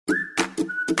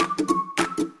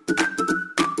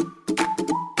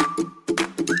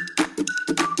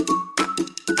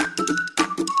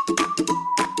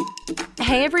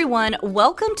Hey everyone,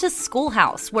 welcome to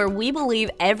Schoolhouse, where we believe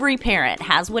every parent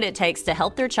has what it takes to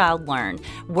help their child learn.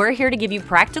 We're here to give you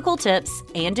practical tips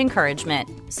and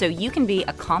encouragement so you can be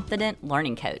a confident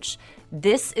learning coach.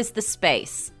 This is the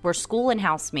space where school and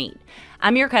house meet.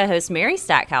 I'm your co-host, Mary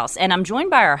Stackhouse, and I'm joined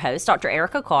by our host, Dr.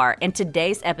 Erica Carr, and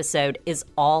today's episode is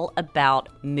all about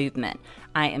movement.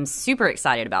 I am super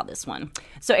excited about this one.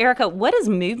 So, Erica, what does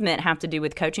movement have to do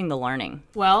with coaching the learning?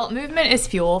 Well, movement is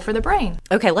fuel for the brain.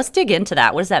 Okay, let's dig into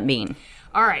that. What does that mean?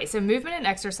 All right, so movement and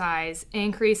exercise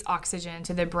increase oxygen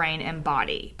to the brain and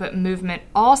body, but movement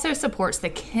also supports the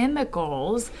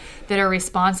chemicals that are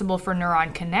responsible for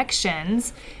neuron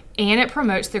connections, and it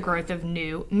promotes the growth of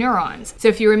new neurons. So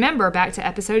if you remember back to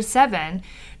episode 7,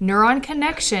 neuron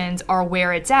connections are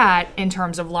where it's at in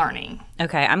terms of learning.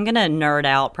 Okay, I'm going to nerd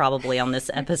out probably on this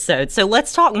episode. So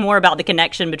let's talk more about the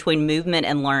connection between movement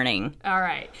and learning. All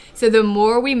right. So the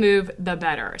more we move, the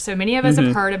better. So many of us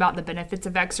have heard about the benefits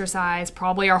of exercise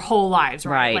probably our whole lives,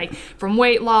 right? Like from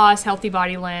weight loss, healthy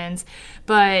body lens.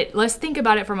 But let's think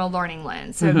about it from a learning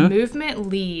lens. So movement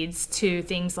leads to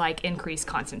things like increased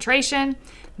concentration,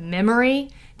 memory,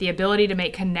 the ability to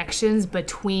make connections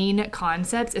between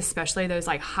concepts, especially those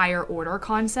like higher order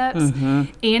concepts, and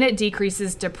it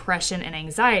decreases depression and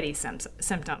anxiety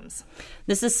symptoms.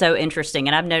 This is so interesting.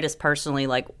 And I've noticed personally,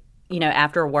 like, you know,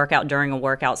 after a workout, during a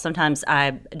workout, sometimes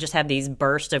I just have these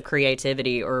bursts of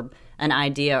creativity or an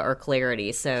idea or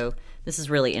clarity. So this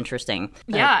is really interesting.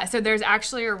 Yeah, so there's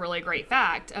actually a really great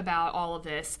fact about all of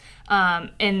this,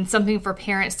 and something for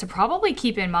parents to probably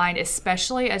keep in mind,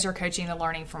 especially as you're coaching the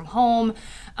learning from home,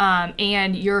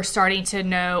 and you're starting to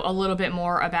know a little bit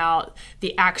more about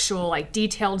the actual like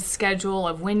detailed schedule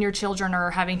of when your children are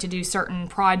having to do certain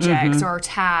projects or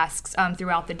tasks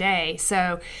throughout the day.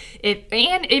 So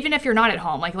even if you're not at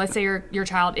home, like let's say your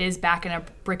child is back in a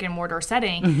brick and mortar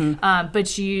setting,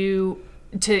 but you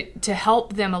to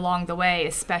help them along the way,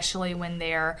 especially when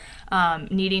they're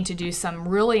needing to do some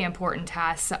really important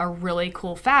tasks. A really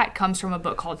cool fact comes from a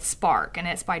book called Spark, and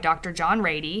it's by Dr. John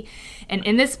Rady. And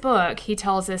in this book, he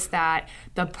tells us that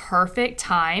the perfect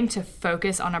time to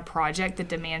focus on a project that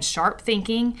demands sharp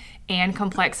thinking and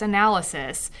complex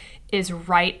analysis is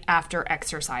right after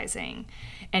exercising.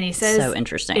 And he says, so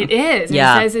interesting. It is. And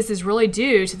yeah. He says this is really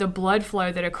due to the blood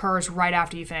flow that occurs right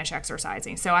after you finish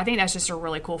exercising. So I think that's just a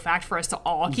really cool fact for us to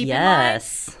all keep in mind.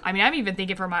 I mean, I'm even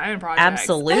thinking for my own projects.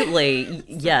 Absolutely.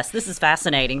 Yes, this is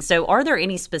fascinating. So are there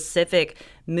any specific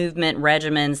movement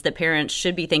regimens that parents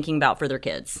should be thinking about for their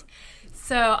kids?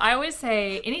 So I always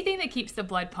say anything that keeps the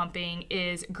blood pumping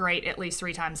is great at least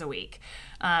 3 times a week.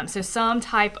 So some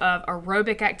type of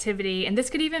aerobic activity, and this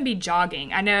could even be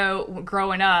jogging. I know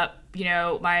growing up, you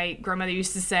know, my grandmother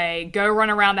used to say, go run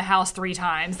around the house 3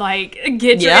 times, like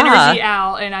get your energy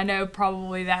out. And I know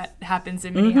probably that happens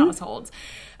in many households.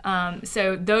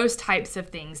 So those types of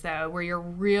things, though, where you're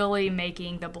really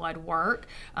making the blood work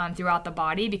throughout the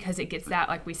body, because it gets that,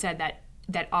 like we said,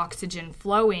 that oxygen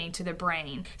flowing to the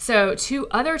brain. So 2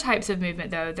 other types of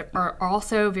movement, though, that are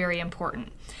also very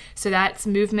important. So that's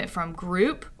movement from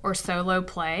group or solo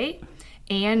play,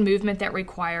 and movement that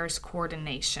requires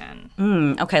coordination.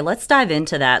 Okay, let's dive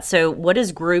into that. So what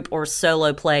does group or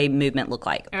solo play movement look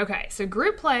like? Okay, so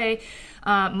group play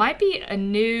might be a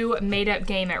new made-up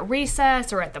game at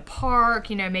recess or at the park.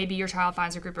 You know, maybe your child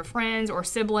finds a group of friends or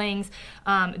siblings.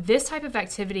 This type of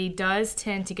activity does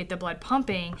tend to get the blood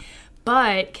pumping,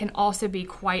 but can also be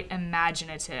quite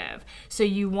imaginative. So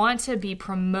you want to be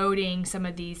promoting some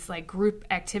of these like group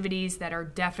activities that are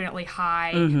definitely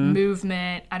high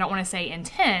movement. I don't want to say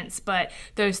intense, but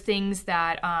those things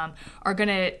that are going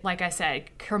to, like I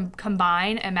said,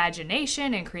 combine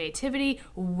imagination and creativity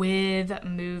with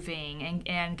moving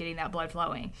and getting that blood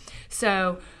flowing.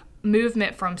 So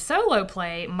movement from solo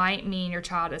play might mean your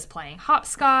child is playing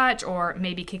hopscotch or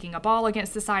maybe kicking a ball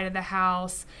against the side of the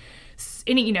house.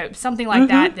 Something like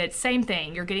that. That's same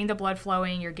thing. You're getting the blood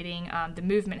flowing. You're getting the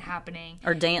movement happening.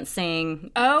 Or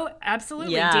dancing. Oh,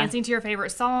 absolutely. Yeah. Dancing to your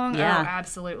favorite song. Yeah. Oh,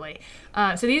 absolutely.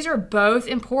 So these are both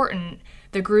important,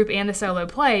 the group and the solo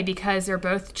play, because they're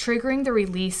both triggering the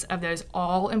release of those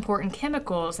all-important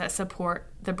chemicals that support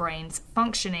the brain's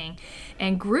functioning.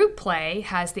 And group play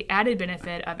has the added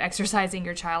benefit of exercising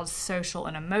your child's social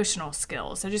and emotional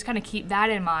skills. So just kind of keep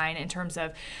that in mind in terms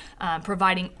of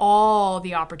providing all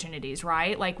the opportunities,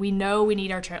 right? Like we know we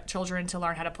need our children to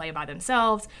learn how to play by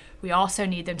themselves. We also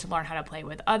need them to learn how to play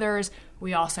with others.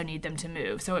 We also need them to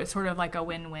move. So it's sort of like a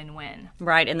win-win-win.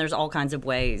 Right, and there's all kinds of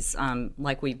ways,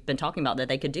 like we've been talking about, that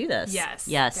they could do this. Yes.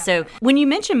 Definitely. So when you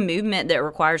mention movement that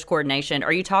requires coordination,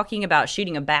 are you talking about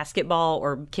shooting a basketball or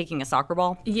or kicking a soccer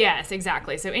ball? Yes,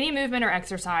 exactly. So any movement or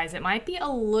exercise, it might be a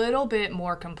little bit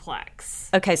more complex.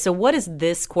 Okay, so what does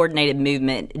this coordinated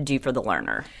movement do for the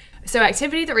learner? So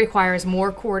activity that requires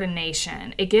more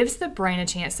coordination, it gives the brain a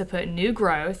chance to put new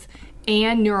growth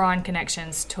and neuron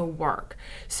connections to work.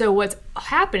 So what's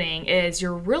happening is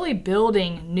you're really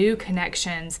building new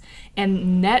connections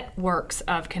and networks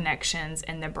of connections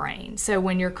in the brain. So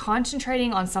when you're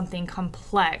concentrating on something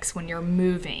complex, when you're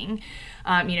moving,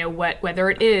 whether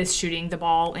it is shooting the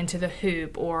ball into the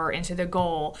hoop or into the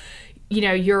goal,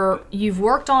 you've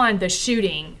worked on the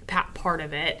shooting part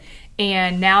of it,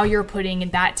 and now you're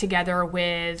putting that together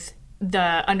with the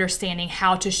understanding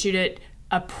how to shoot it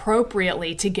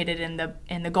appropriately to get it in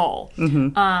the goal.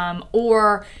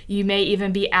 Or you may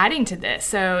even be adding to this.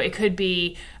 So it could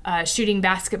be shooting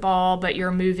basketball, but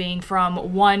you're moving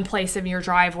from one place in your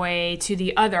driveway to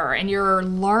the other, and you're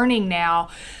learning now,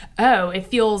 it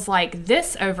feels like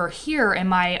this over here, and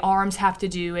my arms have to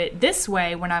do it this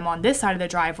way when I'm on this side of the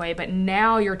driveway. But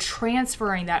now you're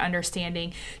transferring that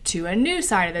understanding to a new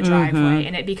side of the driveway,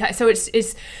 and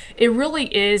it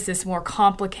really is this more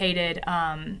complicated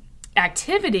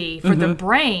activity for the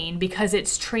brain, because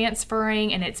it's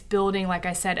transferring and it's building, like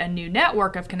I said, a new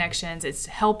network of connections. It's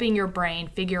helping your brain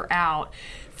figure out,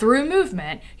 through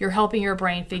movement, you're helping your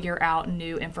brain figure out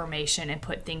new information and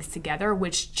put things together,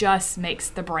 which just makes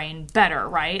the brain better,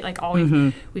 right? Like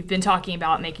we've been talking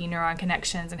about making neuron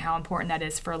connections and how important that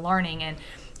is for learning, and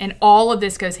all of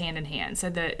this goes hand in hand.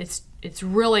 So it's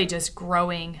really just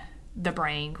growing the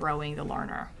brain, growing the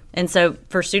learner. And so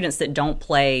for students that don't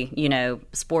play,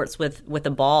 sports with a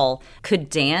ball, could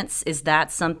dance, is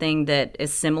that something that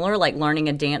is similar, like learning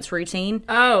a dance routine?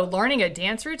 Oh, learning a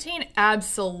dance routine?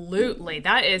 Absolutely.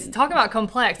 That is, talk about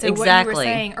complex. So exactly. What you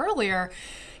were saying earlier,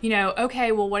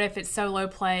 okay, well, what if it's solo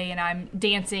play and I'm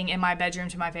dancing in my bedroom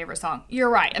to my favorite song? You're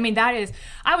right. I mean, I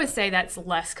would say that's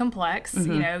less complex.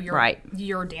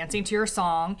 You're dancing to your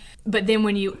song. But then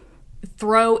when you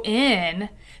throw in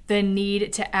the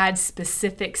need to add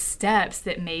specific steps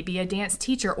that maybe a dance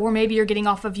teacher, or maybe you're getting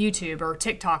off of YouTube or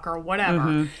TikTok or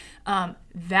whatever,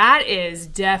 that is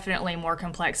definitely more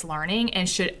complex learning and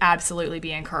should absolutely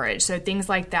be encouraged. So things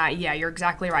like that, yeah, you're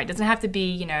exactly right. It doesn't have to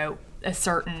be, a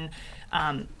certain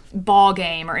ball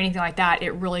game or anything like that.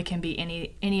 It really can be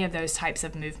any of those types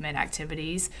of movement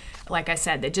activities, like I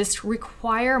said, that just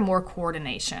require more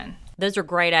coordination. Those are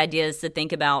great ideas to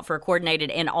think about for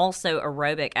coordinated and also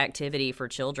aerobic activity for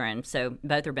children. So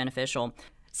both are beneficial.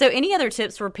 So any other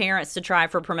tips for parents to try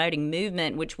for promoting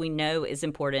movement, which we know is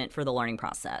important for the learning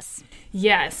process?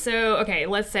 Yes. So, okay,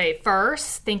 let's say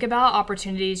first, think about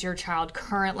opportunities your child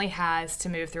currently has to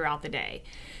move throughout the day.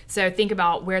 So think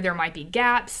about where there might be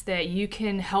gaps that you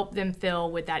can help them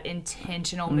fill with that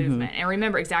intentional movement. And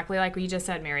remember, exactly like what you just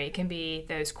said, Mary, it can be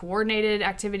those coordinated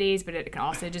activities, but it can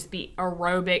also just be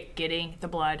aerobic, getting the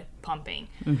blood pumping.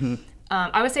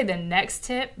 I would say the next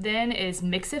tip then is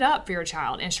mix it up for your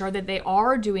child. Ensure that they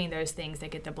are doing those things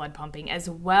that get the blood pumping, as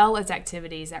well as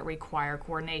activities that require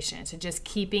coordination. So just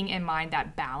keeping in mind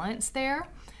that balance there.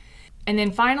 And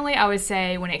then finally, I would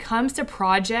say when it comes to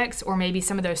projects or maybe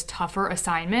some of those tougher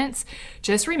assignments,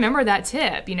 just remember that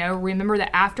tip. Remember that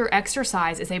after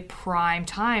exercise is a prime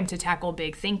time to tackle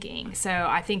big thinking. So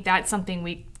I think that's something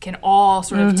we can all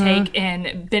sort of take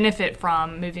and benefit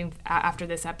from moving after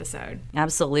this episode.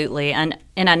 Absolutely. And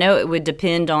I know it would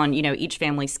depend on, each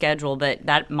family's schedule, but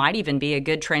that might even be a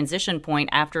good transition point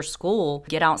after school.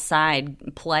 Get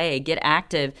outside, play, get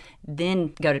active,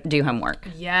 then go to do homework.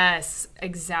 Yes,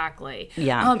 exactly.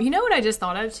 Yeah. You know what I just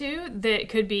thought of too that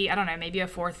could be, I don't know, maybe a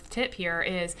fourth tip here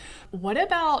is, what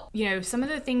about, some of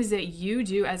the things that you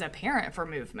do as a parent for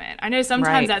movement? I know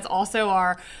sometimes that's also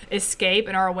our escape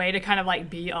and our way to kind of like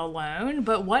be alone,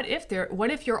 but what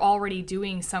if you're already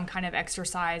doing some kind of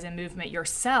exercise and movement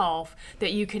yourself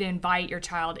that you could invite your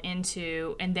child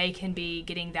into, and they can be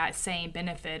getting that same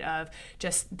benefit of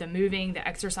just the moving, the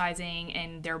exercising,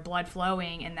 and their blood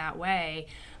flowing in that way.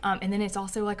 And then it's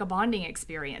also like a bonding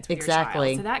experience with your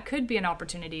child. So that could be an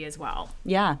opportunity as well.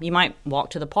 Yeah, you might walk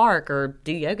to the park or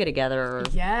do yoga together. Or,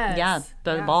 yes.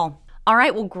 Throw the ball. All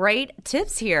right, well, great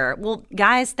tips here. Well,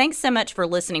 guys, thanks so much for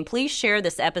listening. Please share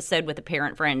this episode with a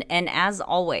parent friend. And as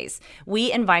always,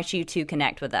 we invite you to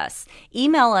connect with us.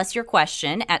 Email us your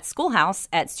question at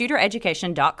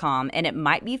schoolhouse@studereducation.com, and it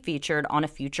might be featured on a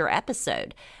future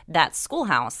episode. That's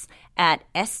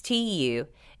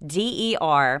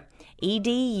schoolhouse@studereducation.com.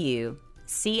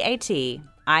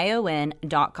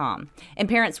 StuderEducation.ion.com. And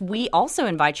parents, we also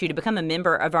invite you to become a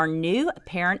member of our new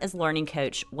Parent is Learning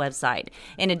Coach website.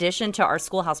 In addition to our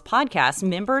Schoolhouse podcast,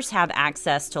 members have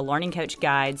access to Learning Coach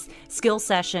guides, skill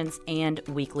sessions, and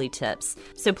weekly tips.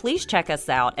 So please check us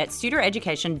out at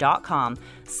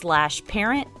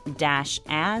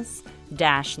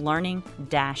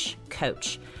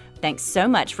StuderEducation.com/parent-as-learning-coach. Thanks so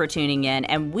much for tuning in,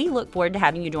 and we look forward to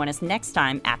having you join us next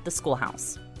time at the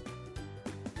Schoolhouse.